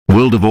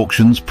World of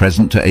auctions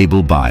present to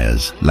able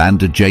buyers.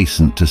 Land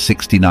adjacent to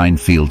 69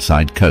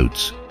 Fieldside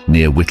Coates,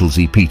 near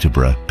Whittlesey,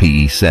 Peterborough,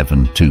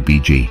 PE7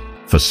 2BG.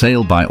 For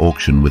sale by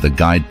auction with a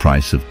guide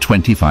price of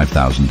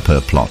 £25,000 per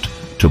plot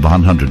to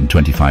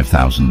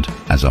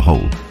 £125,000 as a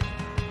whole.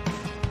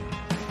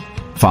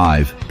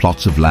 5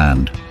 plots of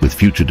land with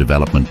future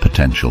development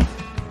potential.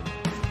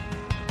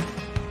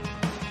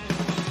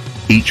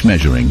 Each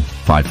measuring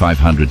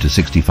 5,500 to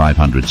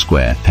 6,500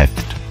 square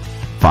heft,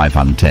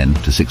 510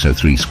 to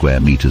 603 square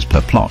meters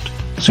per plot,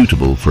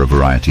 suitable for a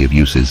variety of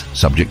uses,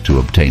 subject to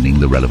obtaining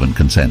the relevant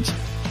consents.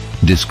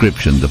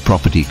 Description: the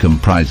property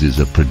comprises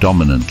a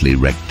predominantly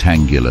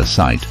rectangular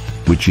site,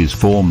 which is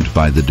formed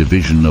by the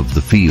division of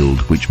the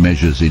field, which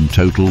measures in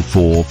total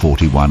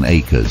 441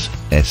 acres,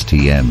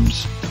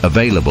 stms.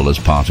 Available as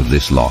part of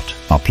this lot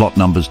are plot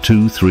numbers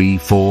 2, 3,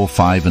 4,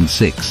 5 and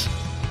 6,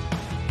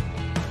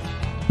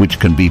 which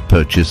can be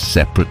purchased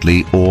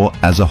separately or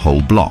as a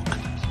whole block,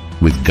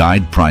 with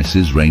guide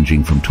prices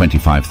ranging from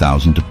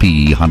 £25,000 to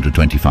PE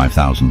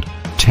 £125,000.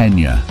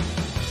 Tenure: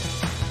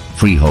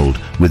 freehold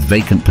with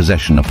vacant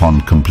possession upon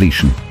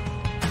completion.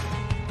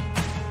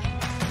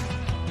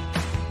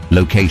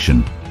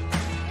 Location: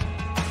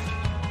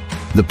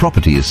 the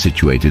property is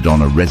situated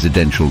on a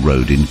residential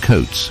road in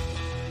Coates,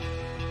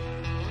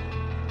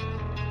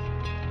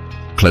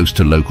 close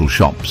to local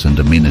shops and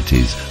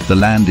amenities. The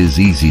land is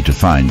easy to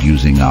find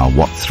using our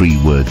what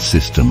 3-word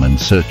system and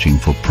searching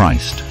for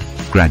priced.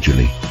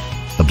 Gradually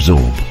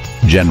absorb.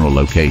 General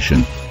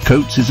location: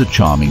 Coates is a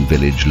charming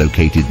village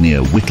located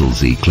near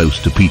Whittlesey, close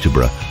to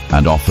Peterborough,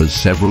 and offers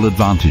several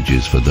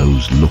advantages for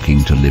those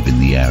looking to live in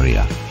the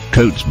area.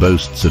 Coates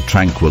boasts a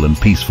tranquil and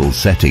peaceful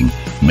setting,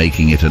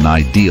 making it an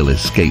ideal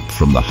escape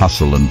from the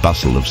hustle and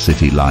bustle of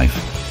city life.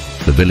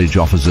 The village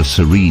offers a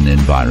serene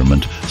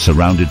environment,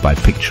 surrounded by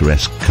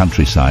picturesque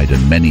countryside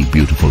and many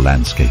beautiful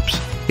landscapes.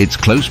 Its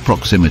close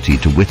proximity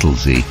to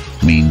Whittlesey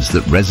means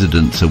that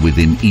residents are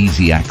within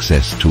easy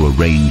access to a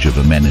range of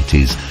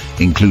amenities,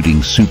 including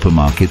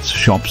supermarkets,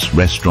 shops,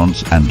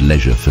 restaurants and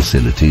leisure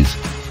facilities.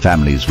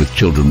 Families with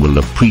children will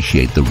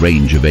appreciate the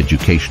range of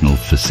educational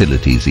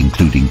facilities,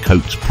 including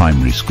Coates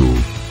Primary School,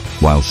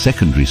 while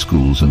secondary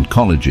schools and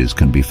colleges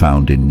can be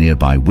found in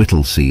nearby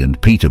Whittlesey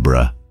and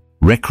Peterborough.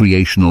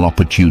 Recreational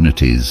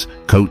opportunities: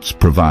 Coates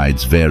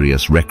provides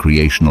various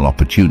recreational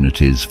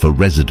opportunities for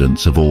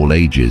residents of all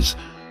ages.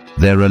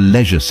 There are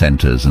leisure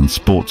centres and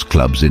sports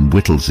clubs in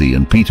Whittlesey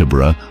and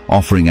Peterborough,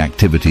 offering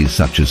activities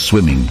such as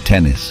swimming,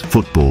 tennis,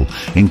 football,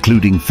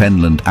 including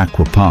Fenland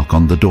Aqua Park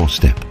on the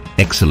doorstep.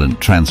 Excellent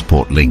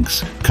transport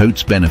links: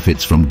 Coates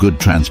benefits from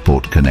good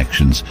transport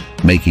connections,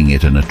 making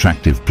it an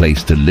attractive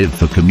place to live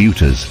for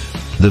commuters.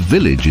 The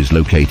village is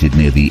located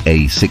near the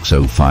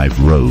A605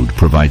 road,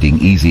 providing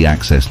easy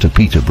access to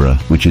Peterborough,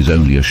 which is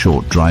only a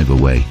short drive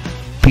away.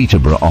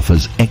 Peterborough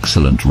offers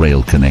excellent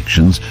rail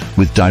connections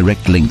with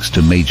direct links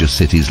to major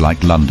cities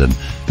like London,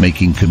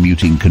 making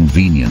commuting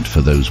convenient for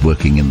those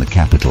working in the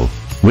capital.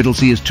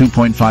 Whittlesey is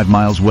 2.5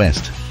 miles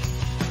west,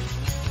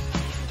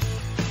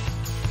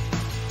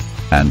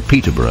 and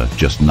Peterborough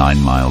just 9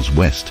 miles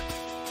west.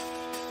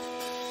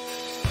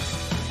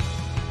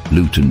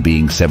 Luton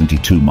being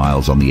 72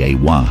 miles on the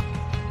A1.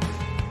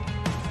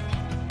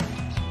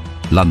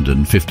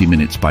 London 50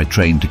 minutes by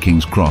train to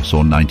King's Cross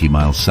or 90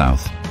 miles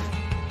south.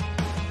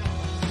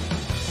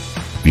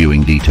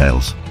 Viewing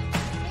details.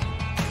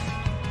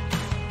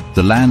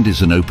 The land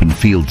is an open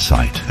field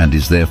site and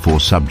is therefore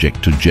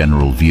subject to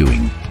general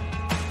viewing.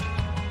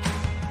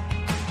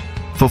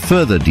 For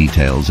further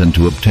details and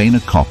to obtain a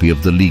copy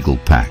of the legal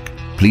pack,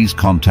 please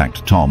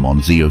contact Tom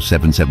on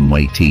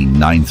 07718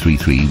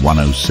 933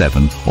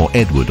 107 or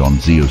Edward on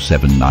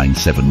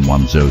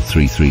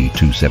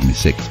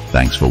 07971033276.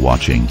 Thanks for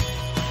watching.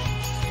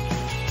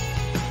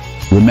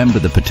 Remember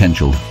the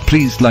potential.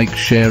 Please like,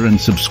 share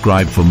and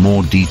subscribe for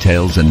more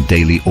details and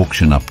daily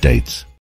auction updates.